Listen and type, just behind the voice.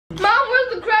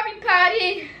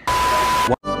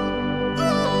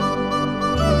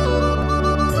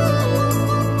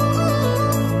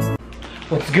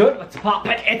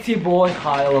poppin'? It's your boy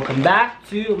Kyle. Welcome back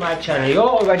to my channel. You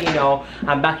already know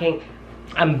I'm back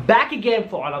again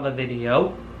for another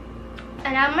video.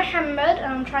 And I'm Muhammad,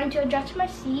 and I'm trying to adjust my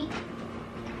seat.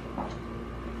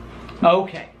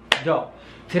 Okay, so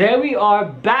today we are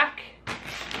back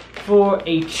for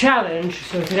a challenge.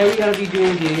 So today we're gonna be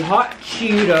doing the hot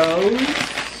Cheetos.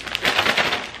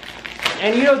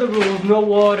 And you know the rules, no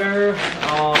water.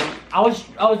 I was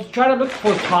trying to look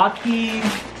for Takis,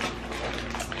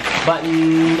 but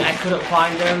I couldn't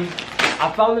find them.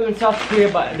 I found them in South Korea,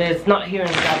 but it's not here in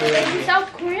Saudi Arabia. In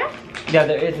South Korea? Yeah,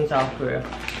 there is in South Korea.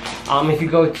 If you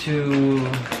go to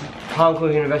Hong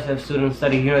Kong University of Student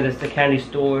Study, you know there's the candy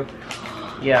store.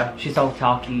 Yeah, she sells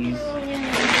Takis. Oh,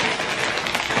 yeah.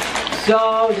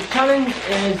 So the challenge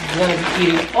is we're gonna be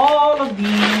eating all of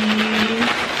these.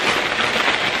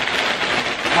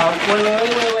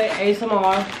 Wait,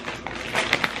 ASMR.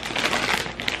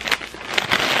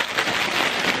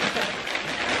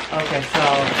 Okay, so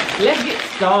let's get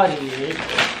started.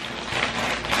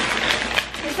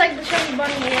 It's like the Chubby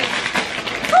Bunny is.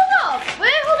 Hold up!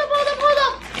 Wait,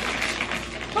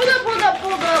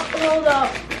 hold up!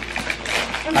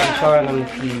 I'm showing them the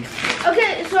keys.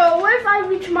 Okay, so what if I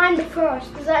reach mine the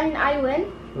first? Does that mean I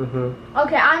win? Mm-hmm.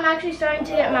 Okay, I'm actually starting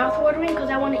to get mouth-watering because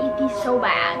I want to eat these so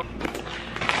bad.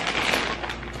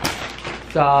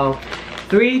 So,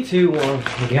 3, 2, 1,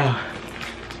 yeah.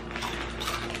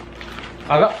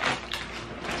 I got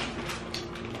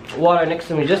water next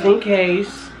to me just in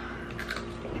case.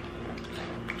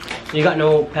 You got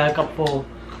no backup for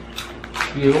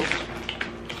you.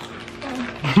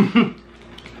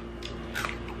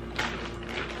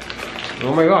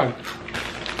 Oh my god.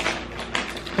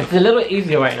 It's a little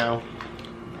easier right now.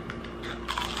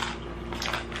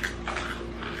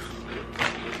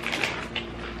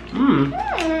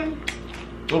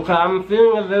 Okay, I'm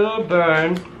feeling a little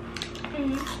burn.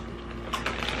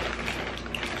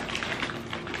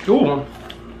 Ooh,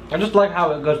 I just like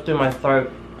how it goes through my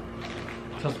throat.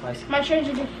 So spicy. My trains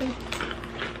are different.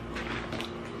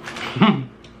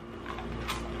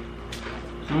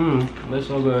 They're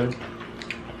so good.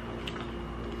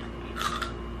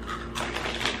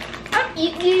 I'll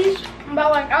eat these,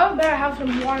 but like I would better have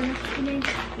some water next to me.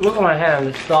 Look at my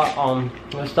hand.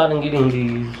 We're starting eating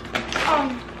these.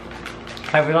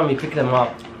 Every time you pick them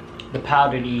up, the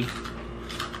powdery.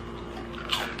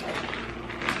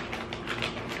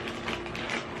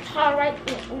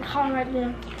 Right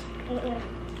there.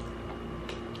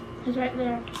 It's right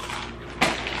there.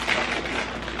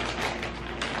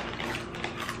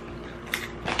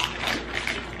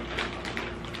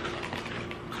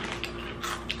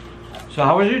 So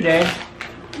how was your day?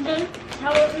 Good.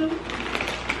 How about you?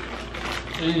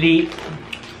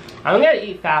 I'm gonna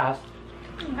eat fast.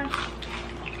 Okay.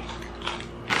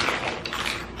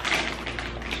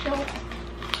 So.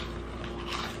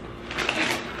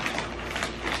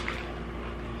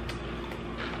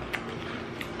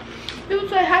 People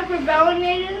say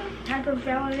hyperventilating.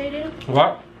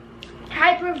 What?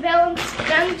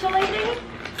 Hyperventilating.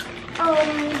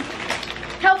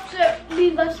 Helps it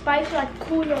be less spicy, like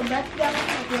cool your breath down,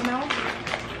 like your mouth.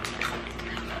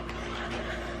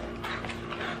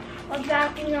 Like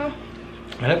that, you know.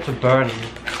 I like to burn.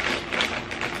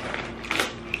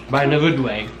 But in a good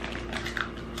way.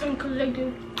 Because they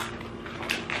do.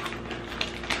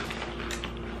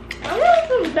 I don't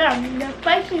know what's better, the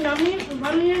spicy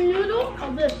ramen noodle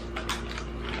or this?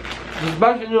 The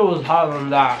spicy noodle was hotter than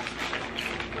that.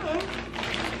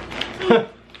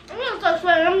 I'm gonna start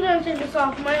sweating. I'm gonna take this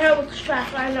off. My hair looks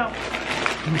trash, I know.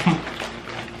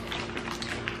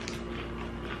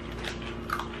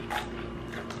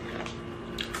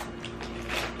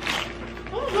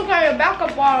 Look at your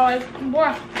backup bottle, like,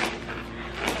 boy.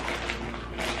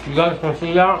 You guys can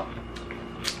see that?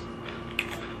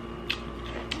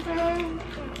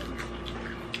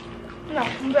 No,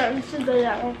 I'm better. This is the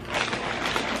yellow.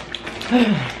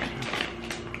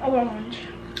 Orange.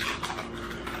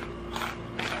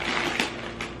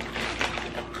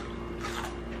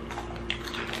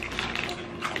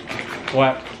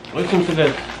 What? Listen to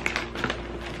this.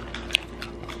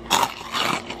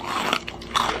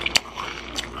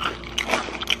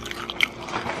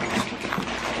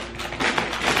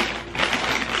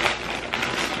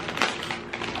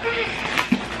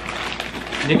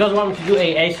 Do you guys want me to do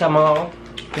a ASMR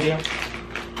video?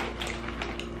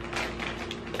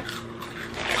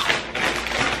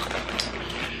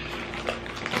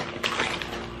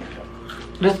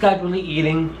 This guy's really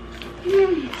eating.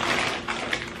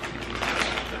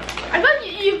 I bet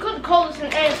you could call this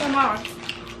an ASMR.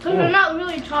 Because we're not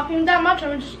really talking that much,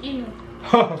 I'm just eating.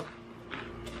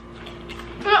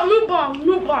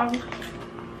 Mukbang.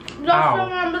 Just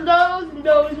remember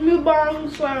those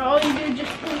mukbangs where all you do is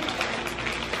just eat.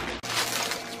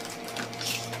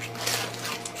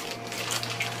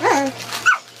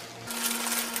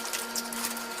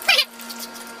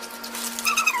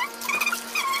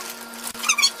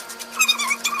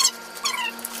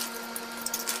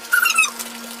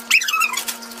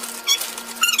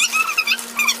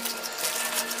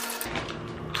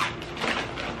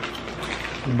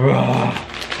 Bruh.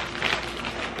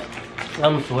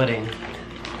 I'm sweating.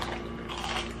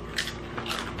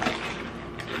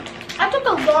 I took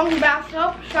a long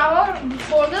bathtub shower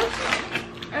before this,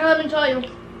 and let me tell you,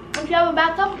 if you have a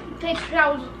bathtub, take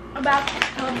showers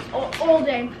all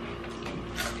day.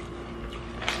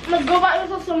 I'm gonna go buy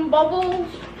yourself some bubbles.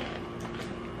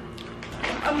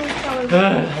 I'm gonna shower.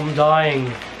 I'm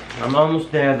dying. I'm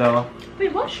almost there though.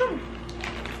 Wait, what's wrong?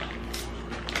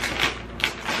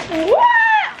 What?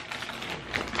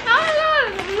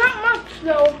 Not much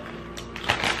though.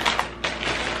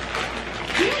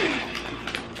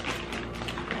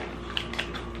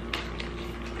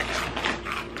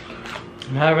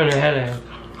 I'm having a headache.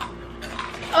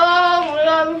 Oh my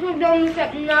god, we should have done this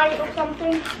at night or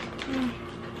something.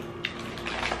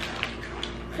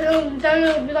 Then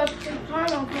it'll be like some time I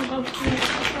can go to sleep.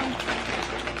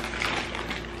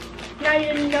 Now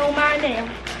you know my name.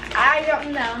 I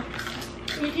don't know.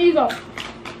 You go.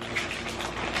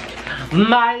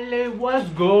 Miley was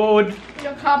good.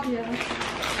 You're copying.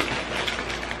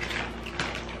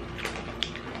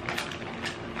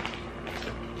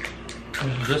 I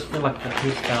just feel like the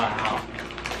piece fell out.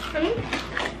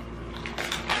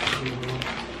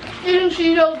 Eating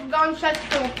Cheetos, gone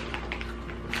sexual.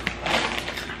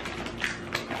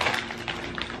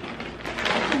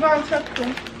 Gone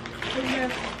sexual. Okay.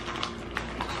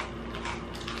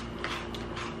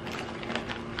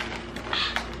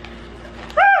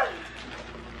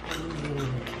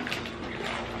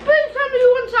 Please tell me you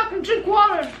want so I can drink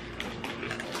water.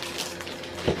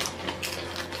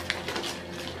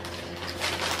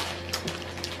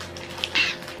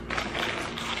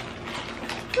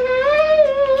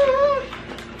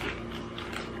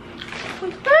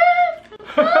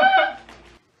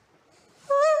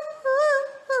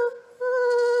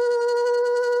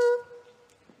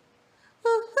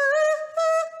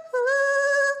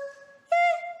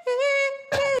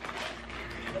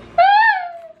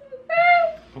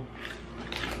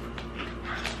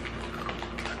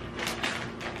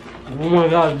 Oh my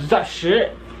god, is that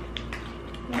shit?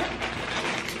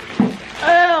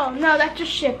 Oh, no, that's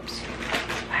just chips.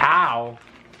 How?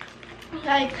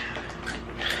 Like,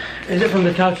 Is it from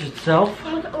the couch itself?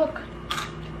 look.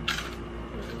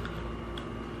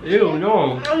 Ew,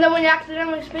 no. And then when you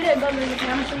accidentally spit it, it goes in the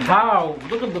camera. How?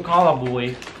 Look at the collar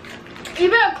boy. You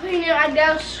better clean it, I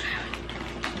guess.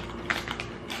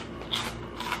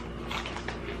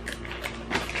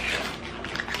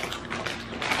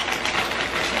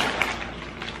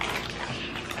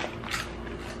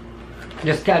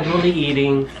 Just casually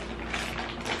eating.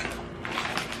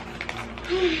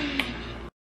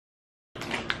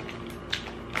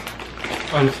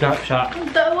 On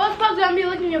Snapchat. The worst part's gonna be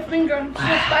licking your finger. It's so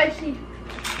spicy.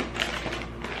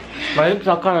 My lips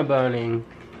are kind of burning.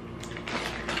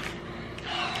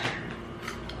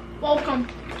 Welcome.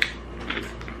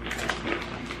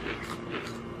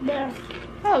 There.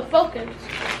 Oh, focus.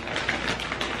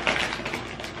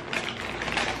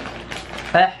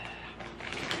 The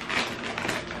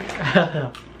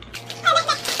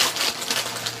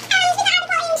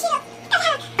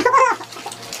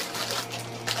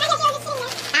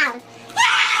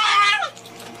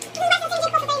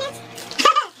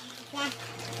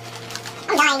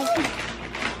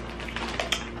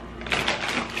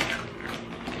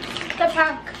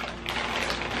pack.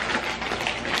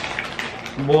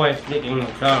 Boy, sneaking the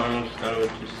car, I understand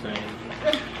what you're saying.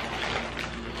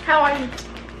 How are you?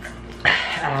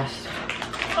 Ass.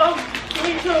 Oh,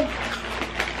 me too.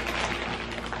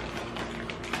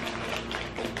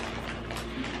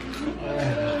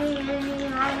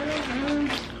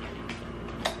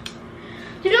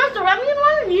 Do you know what's the ramen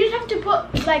one? You just have to put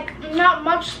like not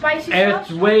much spicy stuff.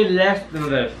 It's way less than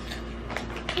this.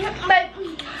 Like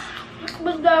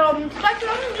with the spicy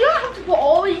ramen, you don't have to put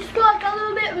all. You just put like a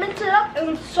little bit, mix it up, and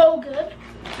it's so good.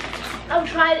 I've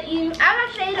tried eating. I've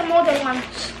actually ate it more than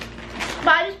once, but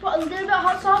I just put a little bit of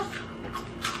hot sauce.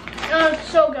 And it's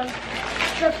so good.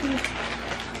 Trust me.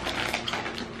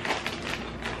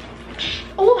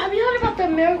 Oh, have you heard about the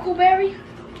miracle berry?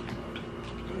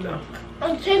 No.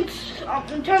 It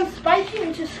turns spicy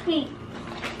into sweet.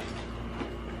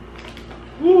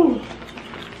 Woo.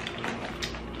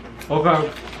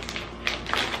 Okay.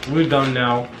 We're done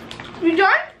now. You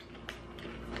done?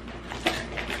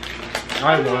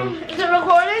 I won. Is it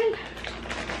recording?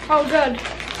 Oh, good.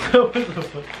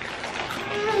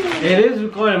 It is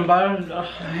recording, but I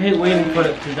hate waiting for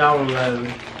it to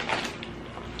download.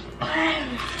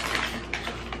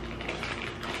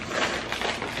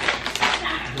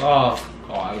 Oh,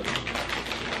 God.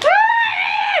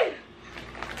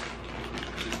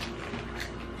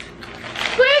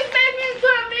 Please make me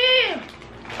for me.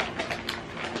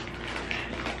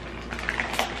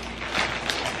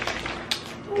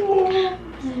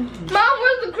 Mom,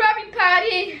 where's the Krabby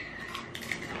Patty?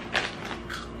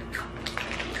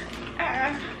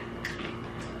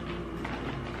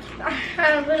 I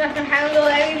don't think I can handle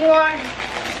it anymore. I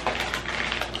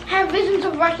have visions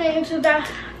of rushing into the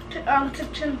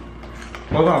kitchen.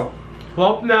 Okay.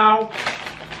 Flop now.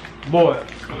 Boy.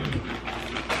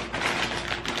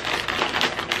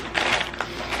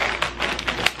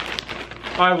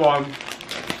 I won.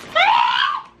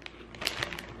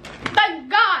 Thank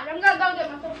God! I'm gonna go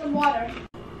get myself some water.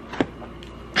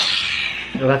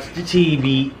 That's the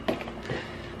TV.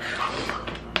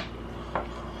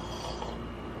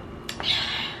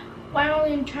 Why aren't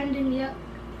we in trending yet?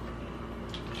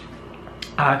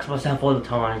 I ask myself all the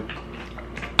time.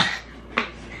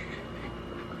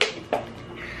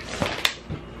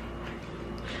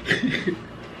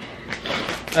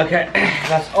 Okay,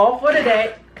 that's all for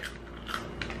today.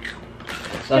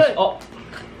 That's all.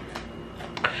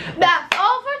 That's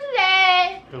all for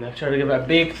today. Make sure to give it a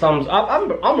big thumbs up.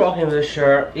 I'm rocking this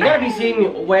shirt. You're gonna be seeing me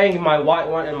wearing my white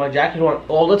one and my jacket one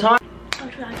all the time. I'll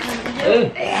try.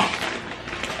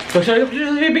 Make sure to give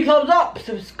this a big thumbs up.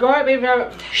 Subscribe if you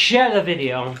haven't. Share the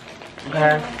video.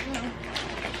 Okay.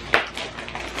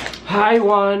 Hi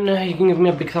one. You can give me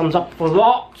a big thumbs up for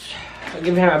that.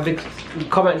 Give him a big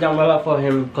comment down below for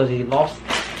him because he lost.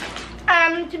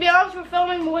 To be honest, we're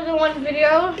filming more than one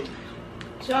video,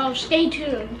 so stay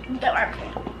tuned.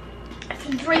 It's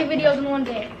 3 videos in one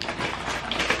day.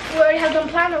 We already have them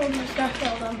planned and we're just gonna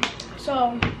film them.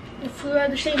 So if we wear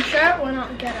the same shirt, we're not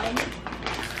gonna get them.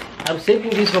 I'm saving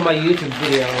these for my YouTube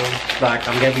videos that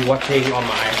I'm gonna be watching on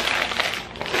my.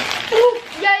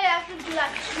 Yeah, I have to do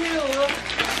that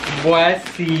too. Boy, I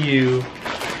see you.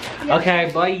 Yeah.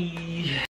 Okay, bye.